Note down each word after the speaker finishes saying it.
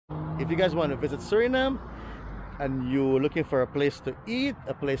If you guys want to visit Suriname and you're looking for a place to eat,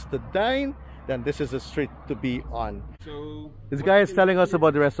 a place to dine, then this is a street to be on. So this guy is telling us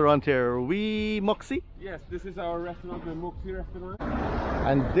about the restaurant here. We Moxie? Yes, this is our restaurant, the Moxie restaurant.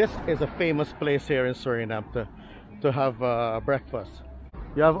 And this is a famous place here in Suriname to have breakfast.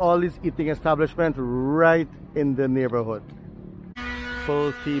 You have all these eating establishments right in the neighborhood.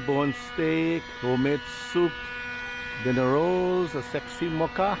 Full T-bone steak, homemade soup, dinner rolls, a sexy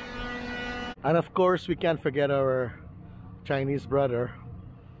mocha. And of course, we can't forget our Chinese brother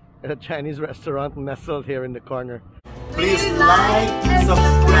at a Chinese restaurant nestled here in the corner. Please like,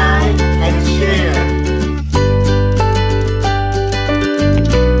 subscribe, and share.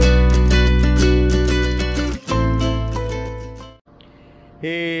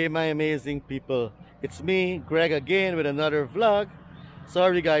 Hey my amazing people, it's me, Greg, again with another vlog. So how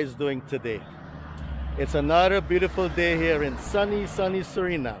are you guys doing today? It's another beautiful day here in sunny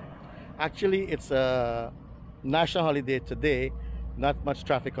Suriname. Actually, it's a national holiday today, not much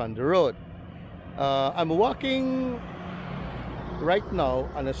traffic on the road. I'm walking right now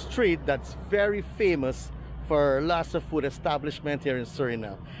on a street that's very famous for lots of food establishments here in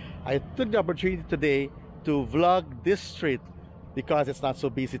Suriname. I took the opportunity today to vlog this street because it's not so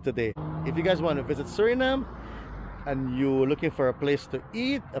busy today. If you guys want to visit Suriname and you're looking for a place to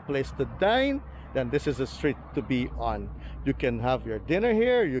eat, a place to dine, then this is a street to be on. You can have your dinner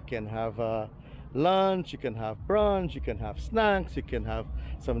here, you can have lunch, you can have brunch, you can have snacks, you can have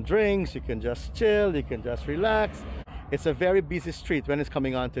some drinks, you can just chill, you can just relax. It's a very busy street when it's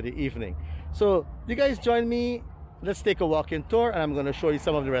coming on to the evening. So you guys join me, let's take a walk-in tour and I'm going to show you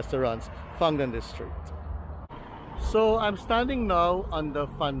some of the restaurants found on this street. So I'm standing now on the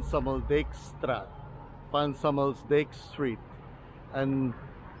Van Sommelsdijk Street, and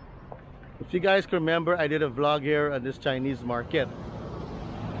if you guys can remember, I did a vlog here at this Chinese market,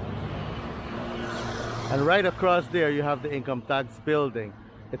 and right across there you have the income tax building.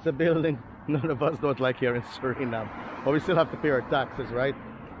 It's a building none of us don't like here in Suriname, but we still have to pay our taxes, right?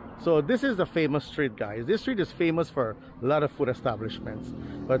 So this is a famous street, guys. This street is famous for a lot of food establishments,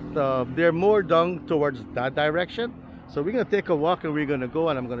 but they're more down towards that direction. So we're gonna take a walk and we're gonna go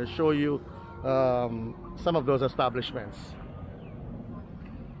and I'm gonna show you some of those establishments.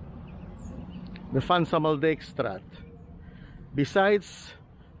 The Van Sommelsdijk Straat. Besides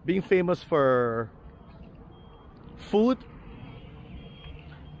being famous for food,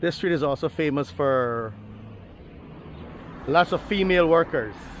 this street is also famous for lots of female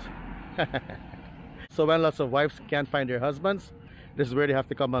workers. So when lots of wives can't find their husbands, this is where they have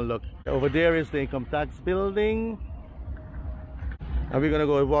to come and look. Over there is the income tax building, and we're gonna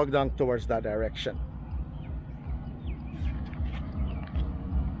go walk down towards that direction.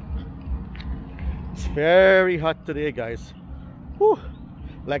 It's very hot today, guys. Whew,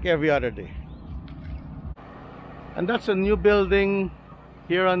 like every other day. And that's a new building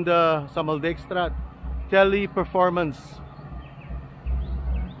here on the Sommelsdijkstraat, Teleperformance.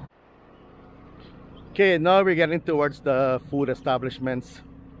 Okay, now we're getting towards the food establishments.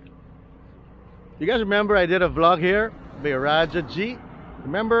 You guys remember I did a vlog here by Raja Ji?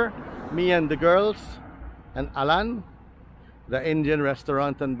 Remember me and the girls and Alan, the Indian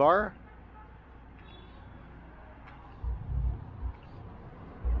restaurant and bar?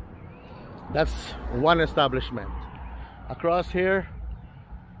 That's one establishment. Across here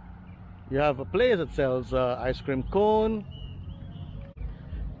you have a place that sells ice cream cone.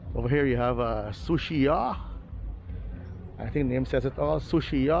 Over here you have a Sushi Ya. I think the name says it all,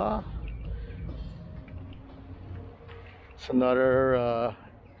 Sushi Ya. It's another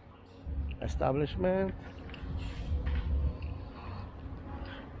establishment.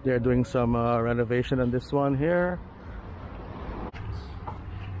 They're doing some renovation on this one here.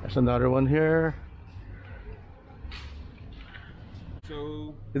 There's another one here.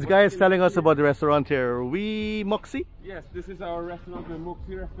 So this guy is telling us about the restaurant here. We Moxie? Yes, this is our restaurant, the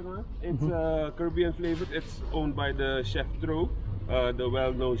Moxie restaurant. It's Caribbean flavored. It's owned by the Chef Tro, the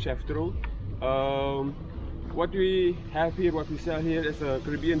well-known Chef Tro. What we have here, what we sell here is a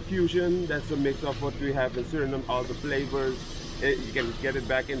Caribbean fusion. That's a mix of what we have in Suriname, all the flavors. You can get it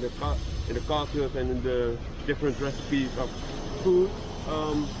back in the cocktails and in the different recipes of food.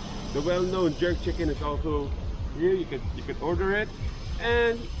 The well-known jerk chicken is also here. You could order it.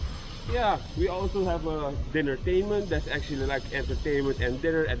 And yeah, we also have a dinnertainment that's actually like entertainment and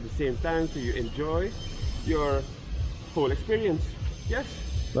dinner at the same time, so you enjoy your whole experience. Yes.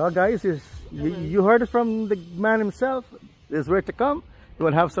 Well, guys, you heard it from the man himself. There's where to come. You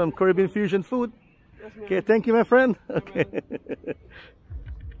want to have some Caribbean fusion food? Yes, okay, thank you, my friend. Okay.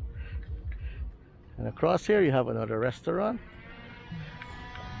 And across here you have another restaurant.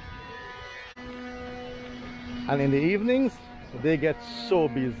 and in the evenings they get so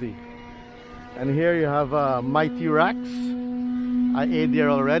busy. And here you have Mighty Racks. I ate there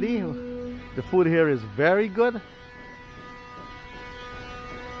already. The food here is very good.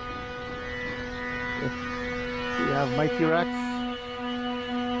 You have Mighty Racks.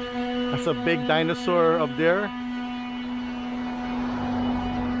 That's a big dinosaur up there.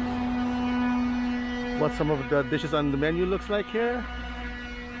 What some of the dishes on the menu looks like here.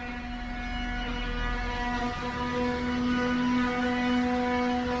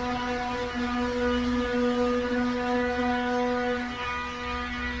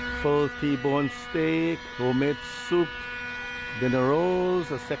 Full T-bone steak, homemade soup, dinner rolls,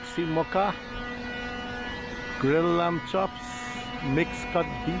 a sexy mocha, grilled lamb chops, mixed cut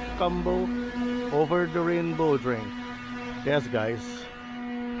beef combo, over the rainbow drink. Yes guys.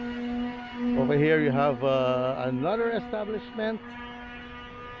 Over here you have another establishment,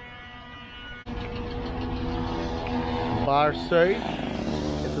 Bar Surrey.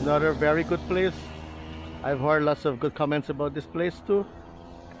 It's another very good place. I've heard lots of good comments about this place too.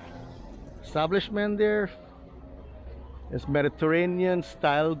 Establishment there is Mediterranean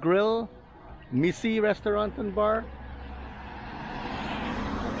style grill, Missy restaurant and bar.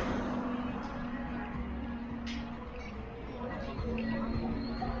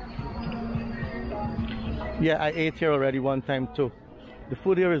 Yeah, I ate here already one time too. The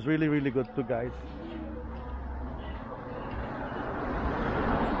food here is really, really good too, guys.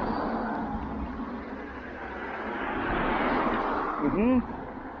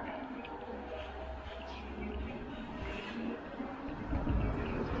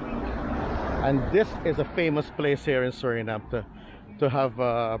 And this is a famous place here in Suriname to have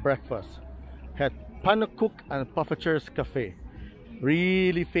breakfast. At Pannenkoek and Poffertjes Cafe.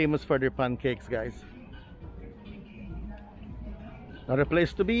 Really famous for their pancakes, guys. Another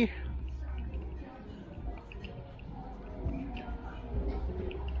place to be.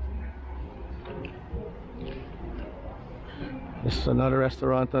 This is another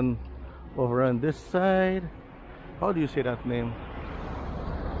restaurant over on this side. How do you say that name?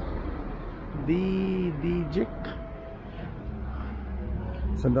 Dijik.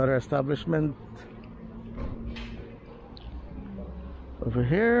 It's another establishment over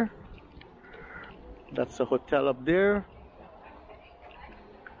here. That's a hotel up there.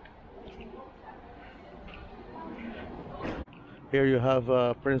 Here you have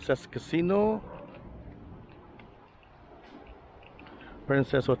Princess Casino,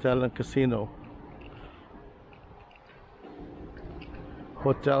 Princess Hotel and Casino,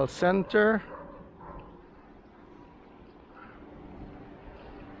 Hotel Center,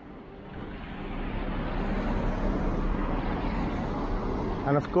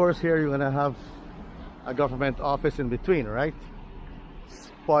 and of course here you're gonna have a government office in between, right?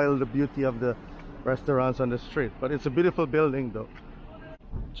 Spoil the beauty of the restaurants on the street, but it's a beautiful building though.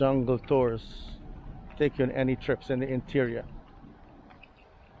 Jungle tours take you on any trips in the interior.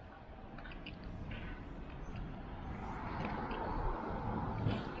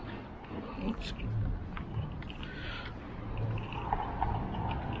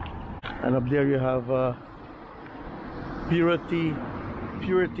 And up there you have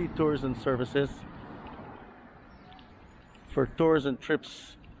Purity Tours and Services for tours and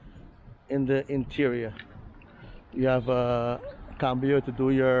trips in the interior. You have a cambio to do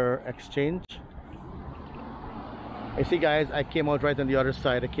your exchange. You see guys, I came out right on the other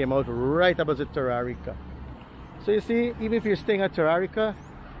side. I came out right opposite Tararica. So you see, even if you're staying at Tararica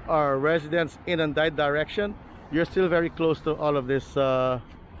or Residence Inn and that direction, you're still very close to all of these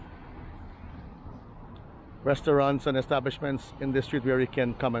restaurants and establishments in the street where you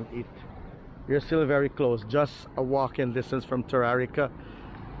can come and eat. You're still very close, just a walk-in distance from Tararica,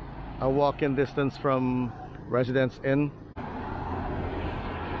 a walk-in distance from Residence Inn.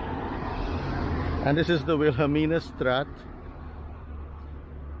 And this is the Wilhelmina Straat.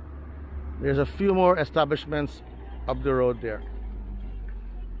 There's a few more establishments up the road there.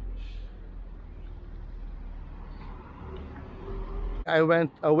 I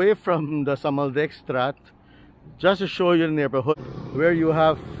went away from the Samaldek Straat just to show you the neighborhood where you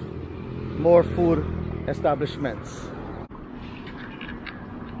have more food establishments.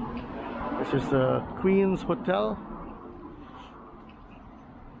 This is the Queen's Hotel.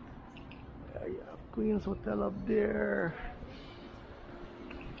 You have Queen's Hotel up there.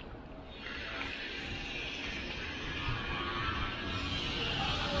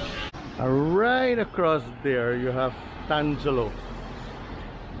 And right across there you have Tangelo,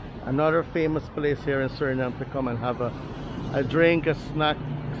 another famous place here in Suriname to come and have a drink, a snack,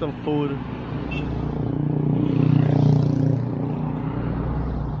 some food.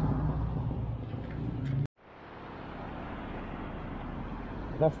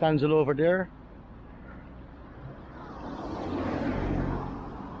 That's Angelo over there.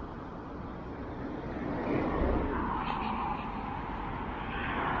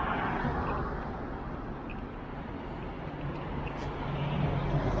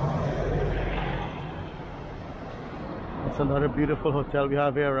 It's another beautiful hotel we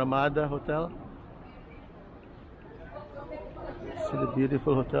have here, Ramada Hotel. See the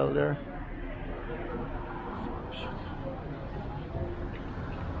beautiful hotel there.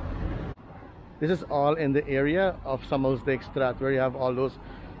 This is all in the area of Samelsdijkstraat where you have all those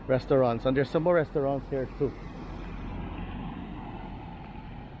restaurants, and there's some more restaurants here too.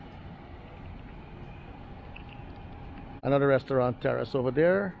 Another restaurant terrace over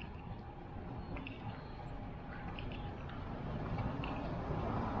there.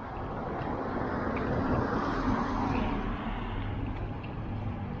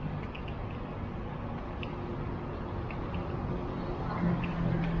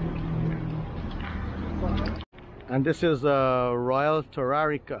 And this is Royal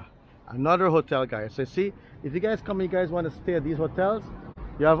Torarica, another hotel, guys. So see, if you guys come, you guys want to stay at these hotels,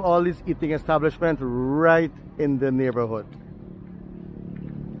 you have all these eating establishments right in the neighborhood.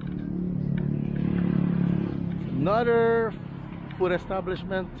 Another food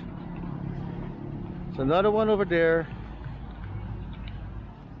establishment. It's another one over there.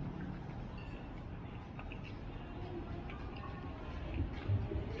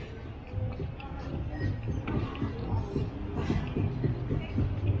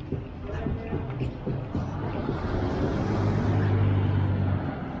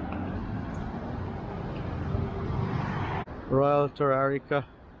 Royal Torarica.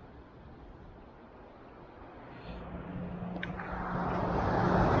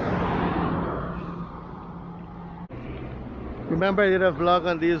 Remember I did a vlog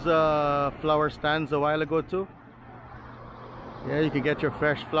on these flower stands a while ago too? Yeah, you can get your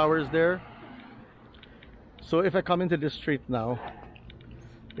fresh flowers there. So if I come into this street now,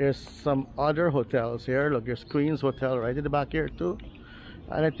 there's some other hotels here. Look, there's Queen's Hotel right in the back here too.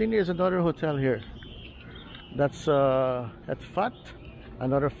 And I think there's another hotel here. That's at Fat,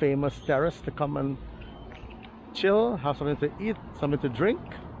 another famous terrace to come and chill, have something to eat, something to drink.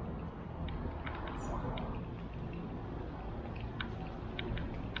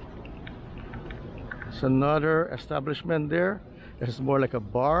 It's another establishment there. This is more like a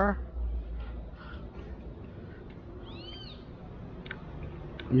bar.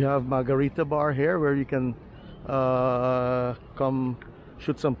 You have Margarita Bar here where you can come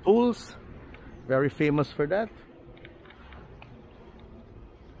shoot some pools. Very famous for that.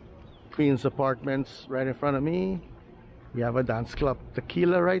 Queen's Apartments right in front of me. You have a dance club,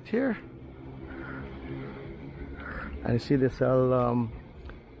 Tequila, right here. And you see they sell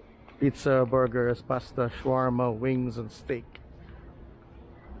pizza, burgers, pasta, shawarma, wings, and steak.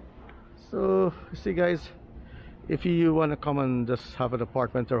 So you see, guys, if you want to come and just have an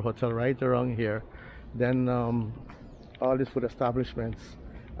apartment or hotel right around here, then all these food establishments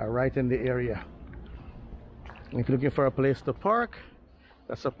are right in the area. And if you're looking for a place to park,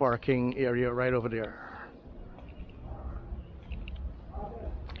 that's a parking area right over there.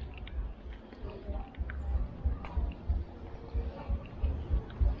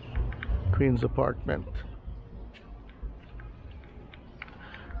 Queen's Apartment.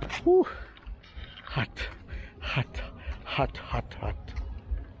 Whew. Hot, hot, hot, hot, hot.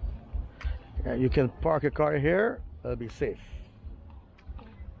 Yeah, you can park a car here, it'll be safe.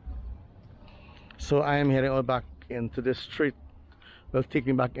 So I am heading all back into this street. Will take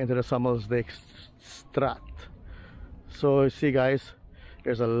me back into the Samelsdijkstraat. So you see, guys,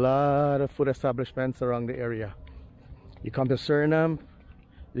 there's a lot of food establishments around the area. You come to Suriname,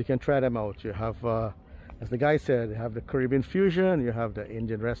 you can try them out. You have, as the guy said, you have the Caribbean fusion, you have the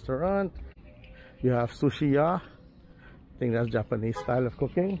Indian restaurant, you have sushi ya. I think that's Japanese style of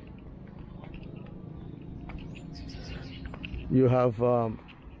cooking. You have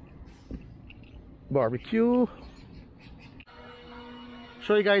barbecue.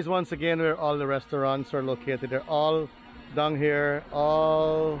 Show you guys once again where all the restaurants are located. They're all down here,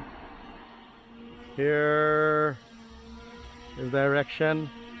 all here is direction.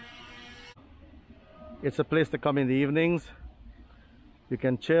 It's a place to come in the evenings. You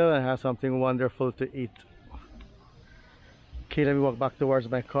can chill and have something wonderful to eat. Okay, let me walk back towards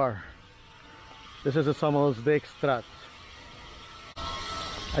my car. This is the Samelsdijkstraat.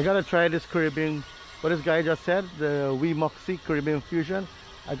 I gotta try this Caribbean, what this guy just said, the Wee Moxie Caribbean fusion.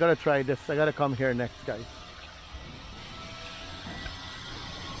 I gotta try this. I gotta come here next, guys.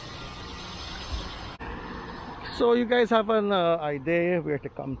 So you guys have an idea where to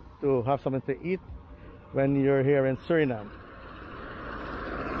come to have something to eat when you're here in Suriname.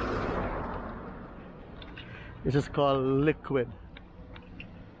 This is called Liquid.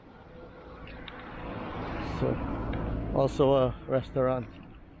 So, also a restaurant.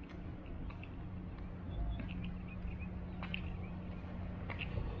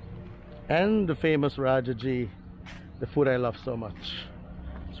 And the famous Rajaji, the food I love so much.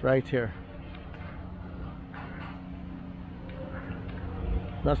 It's right here.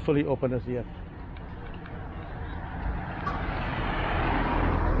 Not fully open as yet.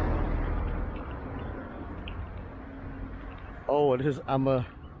 Oh, this is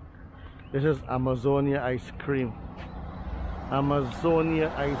Amazonia ice cream.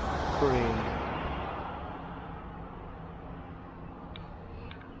 Amazonia ice cream.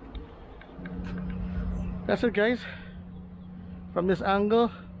 That's it, guys. From this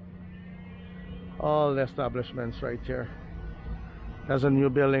angle, all the establishments right here. There's a new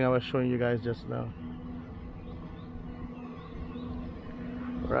building I was showing you guys just now.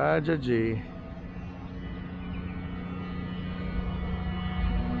 Rajaji.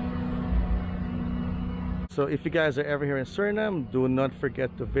 So if you guys are ever here in Suriname, do not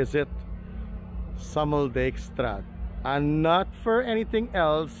forget to visit Gregs-Arlventures, and not for anything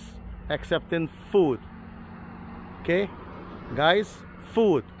else except in food. Okay, guys,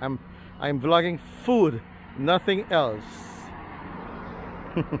 food. I'm vlogging food, nothing else.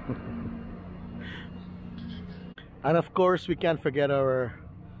 And of course, we can't forget our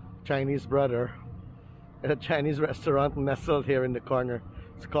Chinese brother at a Chinese restaurant nestled here in the corner.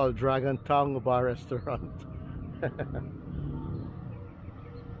 It's called Dragon Tong Bar Restaurant.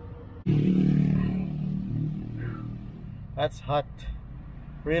 That's hot,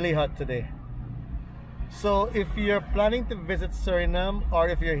 really hot today. So if you're planning to visit Suriname, or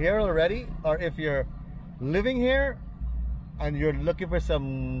if you're here already, or if you're living here and you're looking for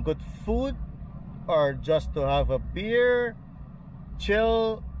some good food, or just to have a beer,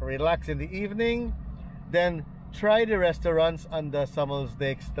 chill, relax in the evening, then try the restaurants on the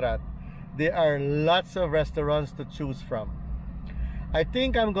Gregs-Arlventures. There are lots of restaurants to choose from. I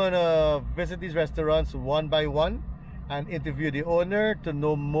think I'm gonna visit these restaurants one by one and interview the owner to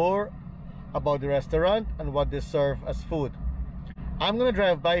know more about the restaurant and what they serve as food. I'm gonna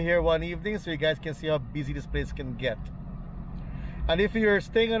drive by here one evening so you guys can see how busy this place can get. And if you're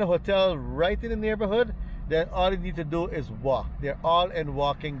staying in a hotel right in the neighborhood, then all you need to do is walk. They're all in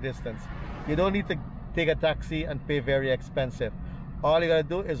walking distance. You don't need to take a taxi and pay very expensive. All you gotta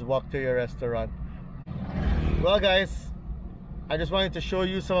do is walk to your restaurant. Well, guys, I just wanted to show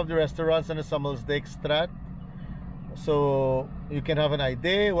you some of the restaurants on the Gregs-Arlventures, so you can have an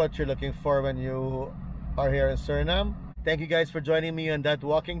idea what you're looking for when you are here in Suriname. Thank you guys for joining me on that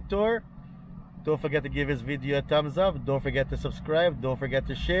walking tour. Don't forget to give this video a thumbs up. Don't forget to subscribe. Don't forget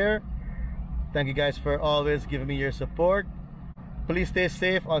to share. Thank you guys for always giving me your support. Please stay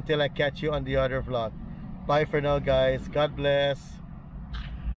safe until I catch you on the other vlog. Bye for now, guys. God bless.